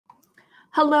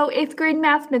Hello, 8th grade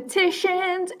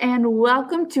mathematicians, and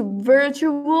welcome to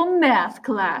virtual math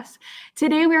class.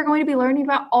 Today we are going to be learning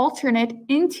about alternate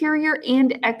interior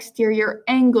and exterior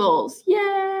angles.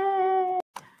 Yay!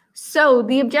 So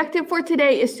the objective for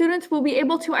today is students will be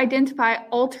able to identify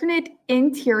alternate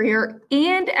interior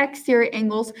and exterior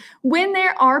angles when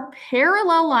there are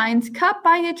parallel lines cut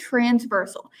by a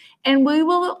transversal. And we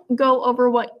will go over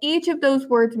what each of those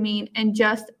words mean in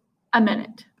just a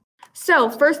minute. So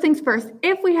first things first,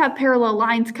 if we have parallel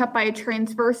lines cut by a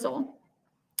transversal,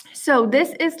 so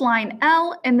this is line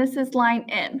L and this is line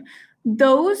N.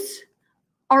 Those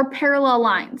are parallel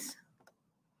lines.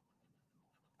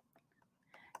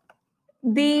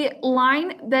 The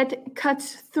line that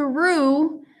cuts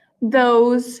through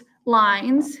those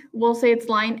lines, we'll say it's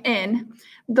line N.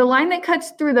 The line that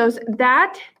cuts through those,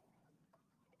 that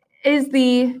is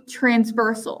the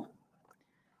transversal.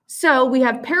 So we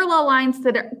have parallel lines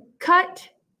that are cut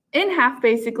in half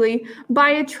basically by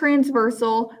a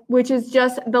transversal, which is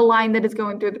just the line that is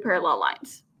going through the parallel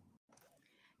lines.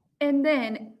 And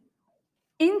then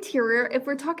interior, if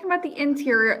we're talking about the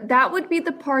interior, that would be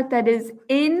the part that is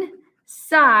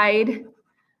inside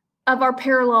of our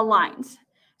parallel lines.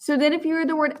 So then if you hear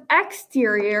the word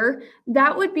exterior,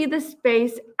 that would be the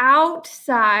space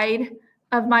outside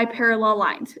of my parallel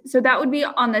lines. So that would be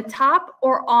on the top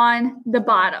or on the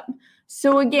bottom.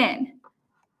 So again,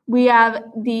 we have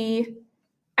the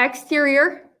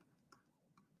exterior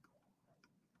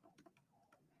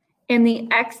and the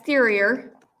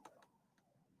exterior.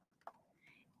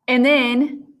 And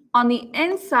then on the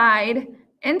inside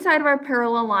of our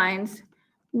parallel lines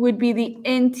would be the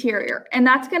interior. And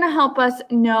that's going to help us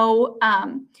know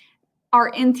our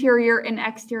interior and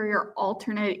exterior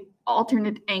alternate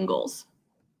angles.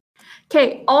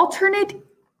 Okay, alternate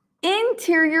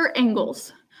interior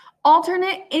angles.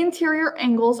 Alternate interior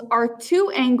angles are two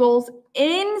angles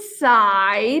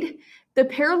inside the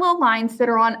parallel lines that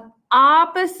are on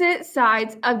opposite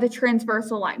sides of the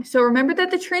transversal line. So remember that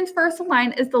the transversal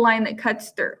line is the line that cuts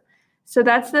through. So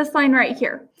that's this line right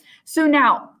here. So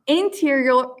now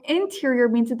interior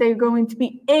means that they're going to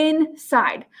be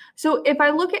inside. So if I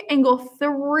look at angle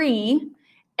 3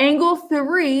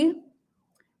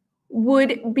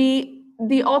 would be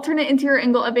the alternate interior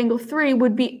angle of angle 3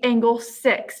 would be angle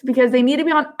 6 because they need to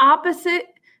be on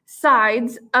opposite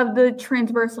sides of the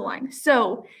transversal line.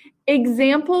 So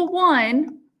example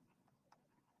 1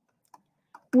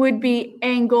 would be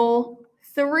angle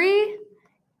 3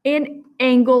 and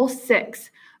angle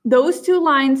 6. Those two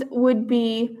lines would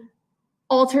be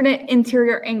alternate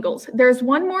interior angles. There's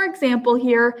one more example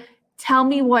here. Tell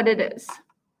me what it is.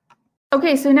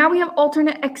 Okay, so now we have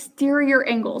alternate exterior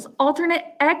angles. Alternate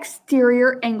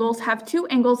exterior angles have two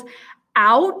angles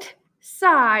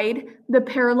outside the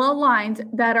parallel lines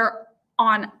that are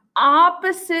on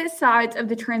opposite sides of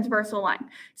the transversal line.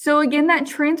 So again, that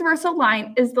transversal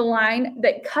line is the line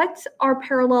that cuts our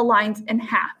parallel lines in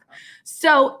half.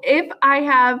 So if I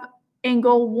have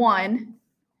angle 1,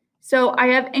 so I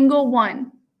have angle 1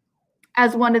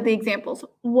 as one of the examples.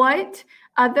 What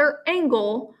other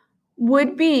angle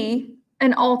would be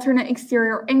an alternate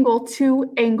exterior angle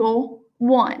to angle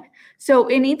 1? So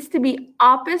it needs to be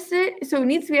opposite, so it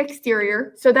needs to be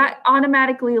exterior. So that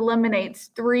automatically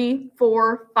eliminates 3,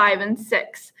 4, 5, and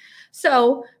 6.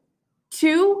 So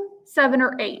 2, 7,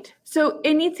 or 8. So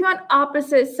it needs to be on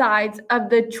opposite sides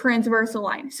of the transversal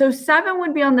line. So 7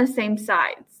 would be on the same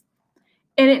sides.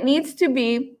 And it needs to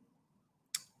be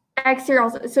exterior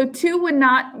also. So 2 would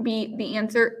not be the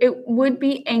answer. It would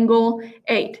be angle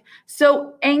 8.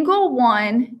 So angle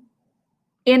 1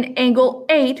 and angle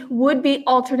 8 would be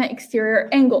alternate exterior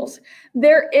angles.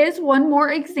 There is one more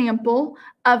example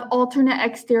of alternate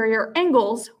exterior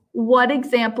angles. What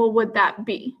example would that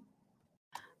be?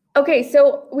 Okay,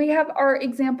 so we have our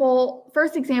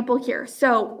first example here.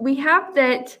 So we have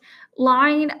that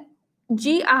line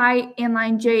GI and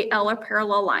line JL are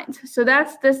parallel lines. So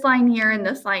that's this line here and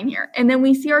this line here. And then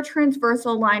we see our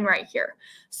transversal line right here.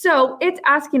 So it's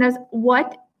asking us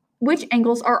which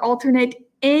angles are alternate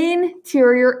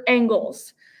interior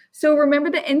angles. So remember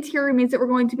the interior means that we're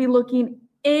going to be looking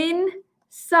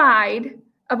inside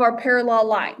of our parallel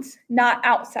lines, not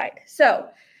outside. So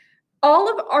all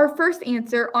of our first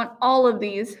answer on all of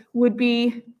these would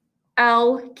be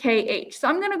LKH. So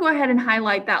I'm going to go ahead and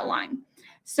highlight that line.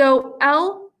 So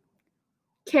LKH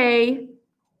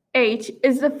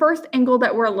is the first angle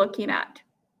that we're looking at.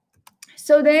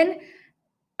 So then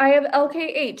I have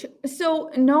LKH. So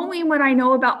knowing what I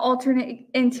know about alternate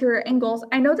interior angles,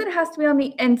 I know that it has to be on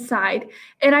the inside,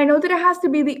 and I know that it has to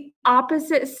be the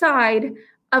opposite side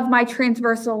of my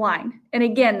transversal line. And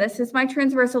again, this is my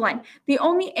transversal line. The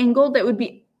only angle that would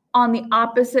be on the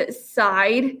opposite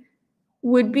side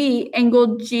would be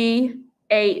angle GHK.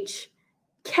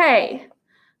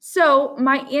 So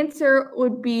my answer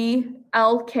would be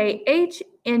LKH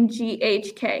and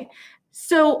GHK.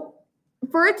 So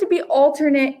for it to be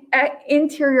alternate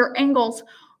interior angles,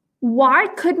 why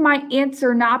could my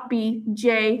answer not be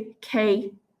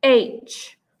JKH?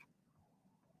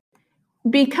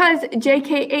 Because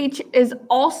JKH is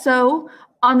also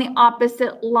on the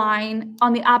opposite line,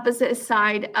 on the opposite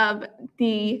side of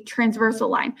the transversal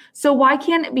line. So why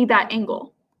can't it be that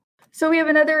angle? So we have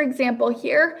another example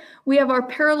here. We have our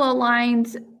parallel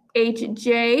lines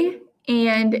HJ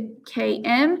and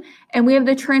KM, and we have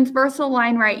the transversal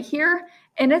line right here,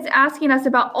 and it's asking us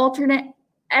about alternate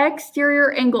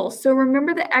exterior angles. So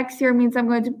remember, the exterior means I'm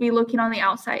going to be looking on the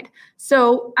outside.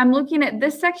 So I'm looking at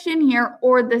this section here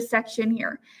or this section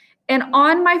here. And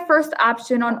on my first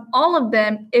option on all of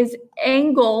them is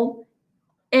angle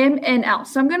MNL.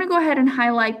 So I'm going to go ahead and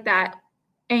highlight that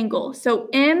angle. So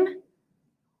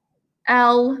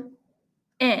MLN.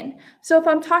 So if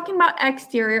I'm talking about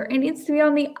exterior, it needs to be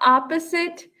on the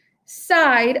opposite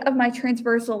side of my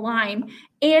transversal line.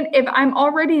 And if I'm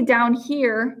already down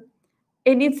here,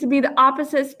 it needs to be the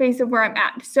opposite space of where I'm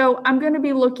at. So I'm going to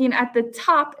be looking at the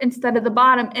top instead of the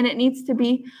bottom, and it needs to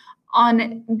be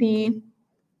on the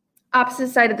opposite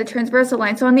side of the transversal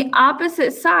line. So on the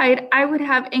opposite side, I would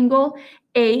have angle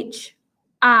HIG.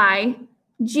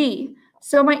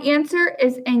 So my answer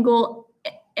is angle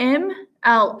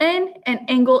MLN and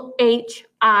angle HIG.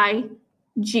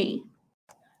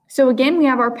 So again, we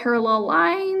have our parallel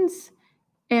lines,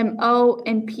 MO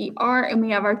and PR, and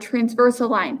we have our transversal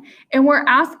line. And we're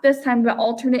asked this time about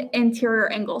alternate interior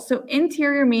angles. So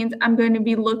interior means I'm going to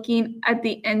be looking at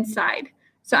the inside.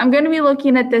 So I'm going to be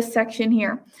looking at this section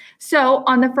here. So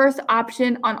on the first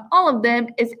option on all of them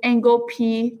is angle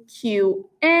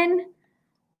PQN.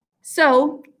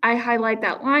 So I highlight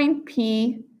that line,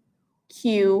 PQN.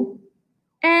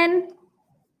 And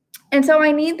so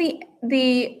I need the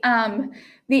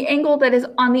angle that is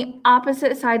on the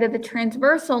opposite side of the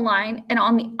transversal line and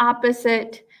on the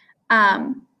opposite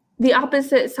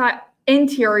side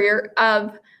interior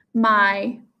of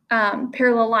my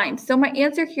parallel line. So my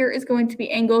answer here is going to be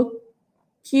angle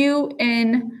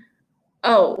QNO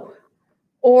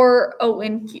or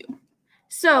ONQ.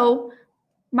 So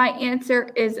my answer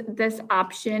is this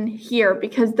option here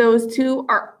because those two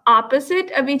are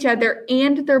opposite of each other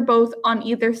and they're both on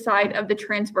either side of the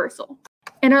transversal.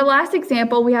 In our last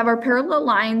example, we have our parallel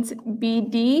lines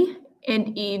BD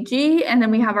and EG, and then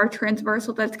we have our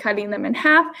transversal that's cutting them in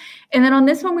half. And then on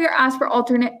this one, we are asked for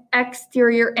alternate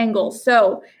exterior angles.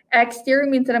 So exterior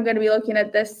means that I'm going to be looking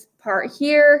at this part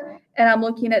here, and I'm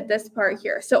looking at this part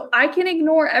here. So I can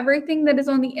ignore everything that is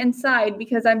on the inside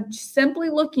because I'm simply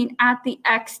looking at the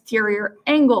exterior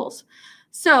angles.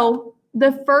 So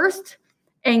the first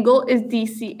angle is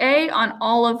DCA on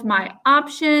all of my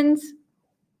options.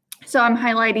 So I'm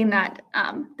highlighting that,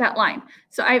 that line.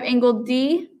 So I have angle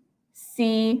DCA.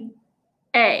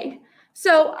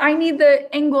 So I need the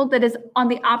angle that is on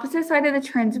the opposite side of the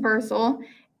transversal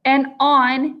and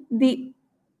on the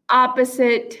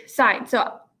opposite side.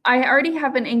 So I already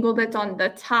have an angle that's on the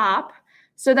top.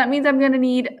 So that means I'm going to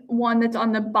need one that's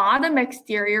on the bottom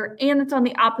exterior and that's on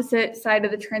the opposite side of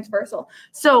the transversal.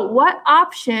 So what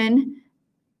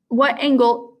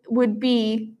angle would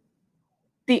be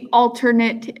the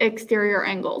alternate exterior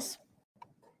angles?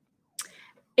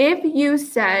 If you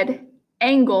said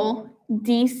angle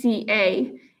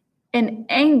DCA and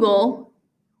angle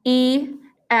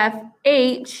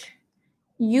EFH,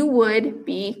 you would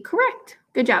be correct.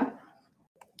 Good job.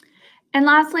 And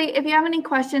lastly, if you have any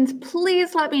questions,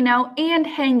 please let me know and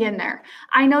hang in there.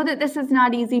 I know that this is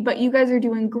not easy, but you guys are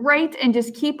doing great and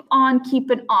just keep on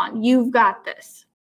keeping on. You've got this.